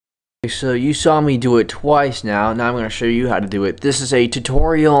So you saw me do it twice now. Now I'm going to show you how to do it. This is a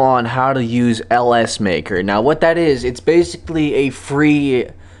tutorial on how to use LSmaker. Now what that is, it's basically a free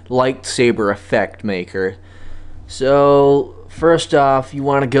lightsaber effect maker. So first off, you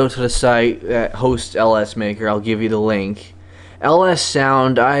want to go to the site that hosts LSmaker. I'll give you the link. LS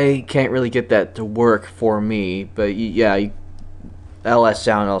Sound, I can't really get that to work for me, but yeah, LS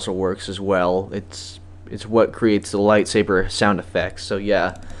Sound also works as well. It's what creates the lightsaber sound effects. So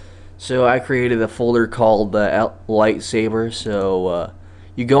yeah. So I created a folder called lightsaber. So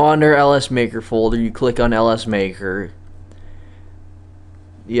you go under LSmaker folder, you click on LSmaker.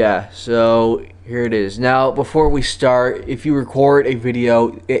 Yeah, so here it is. Now before we start, if you record a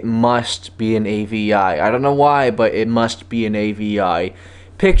video, it must be an AVI. I don't know why, but it must be an AVI.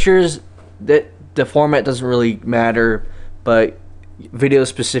 Pictures, the format doesn't really matter, but videos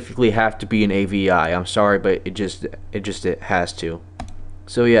specifically have to be an AVI. I'm sorry, but it has to.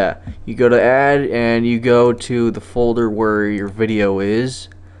 So yeah, you go to add and you go to the folder where your video is.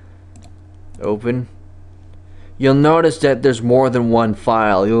 Open. You'll notice that there's more than one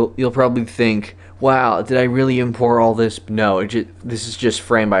file. You'll probably think, wow, did I really import all this? No, this is just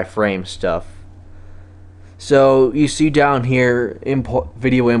frame by frame stuff. So you see down here,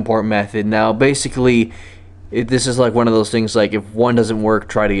 video import method. Now basically, this is like one of those things like if one doesn't work,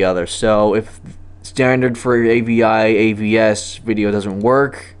 try the other. So if standard for AVI, AVS video doesn't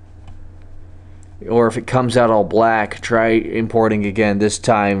work, or if it comes out all black, try importing again, this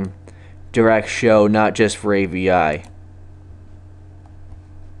time direct show, not just for AVI.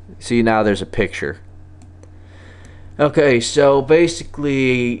 See, now there's a picture. Okay, so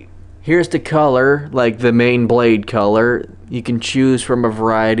basically here's the color, like the main blade color. You can choose from a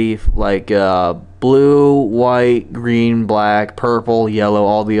variety like blue, white, green, black, purple, yellow,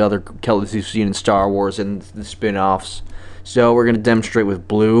 all the other colors you've seen in Star Wars and the spin-offs. So we're going to demonstrate with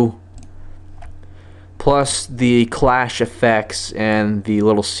blue. Plus the clash effects and the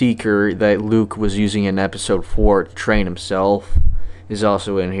little seeker that Luke was using in episode 4 to train himself is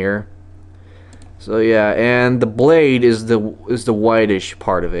also in here. So yeah, and the blade is the whitish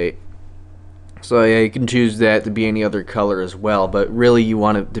part of it. So yeah, you can choose that to be any other color as well, but really you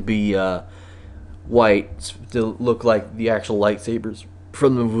want it to be white to look like the actual lightsabers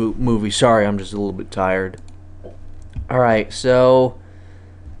from the movie. Sorry, I'm just a little bit tired. Alright, so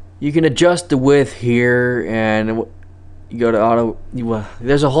you can adjust the width here, and you go to auto.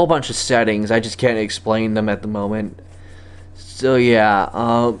 There's a whole bunch of settings. I just can't explain them at the moment. So yeah,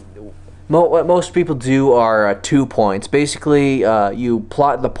 what most people do are 2 points. Basically, you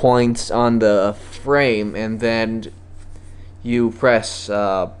plot the points on the frame, and then you press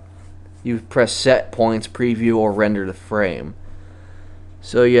set points, preview, or render the frame.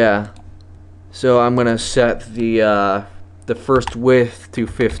 So yeah, so I'm gonna set the first width to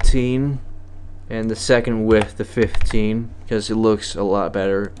 15 and the second width to 15 because it looks a lot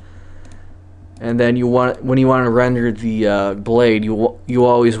better. And then when you want to render the blade, you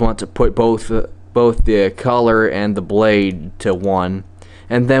always want to put both the color and the blade to 1.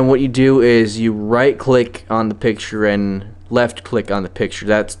 And then what you do is you right click on the picture and left click on the picture.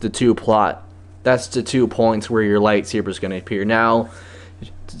 That's the 2 points where your lightsaber is going to appear. Now,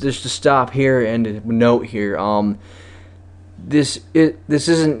 just to stop here and to note here, this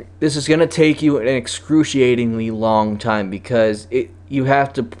is going to take you an excruciatingly long time because you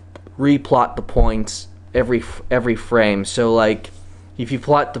have to replot the points every frame. So like if you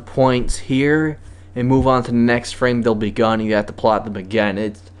plot the points here and move on to the next frame, they'll be gone. You have to plot them again.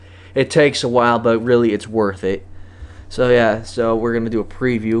 It takes a while, but really it's worth it. So yeah, so we're gonna do a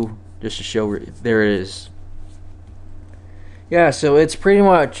preview just to show there it is. Yeah, so it's pretty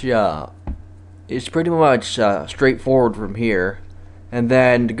much straightforward from here. And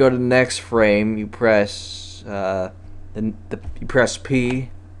then to go to the next frame, you press you press P.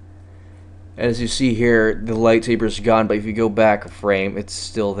 As you see here, the lightsaber's gone, but if you go back a frame, it's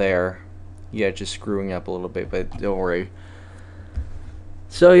still there. Yeah, it's just screwing up a little bit, but don't worry.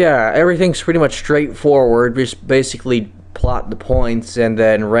 So yeah, everything's pretty much straightforward. Just basically plot the points and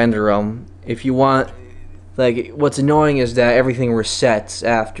then render them. If you want, like, what's annoying is that everything resets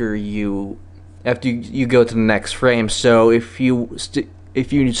after you go to the next frame. So if you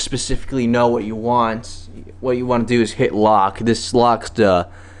specifically know what you want to do is hit lock. This locks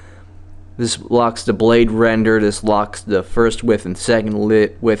the blade render. This locks the first width and second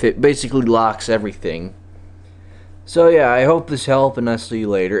width. It basically locks everything. So yeah, I hope this helped, and I'll see you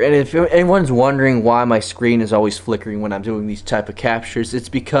later. And if anyone's wondering why my screen is always flickering when I'm doing these type of captures, it's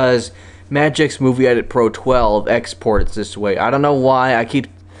because Magic's Movie Edit Pro 12 exports this way. I don't know why.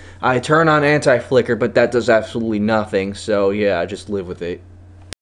 I turn on anti-flicker, but that does absolutely nothing. So yeah, just live with it.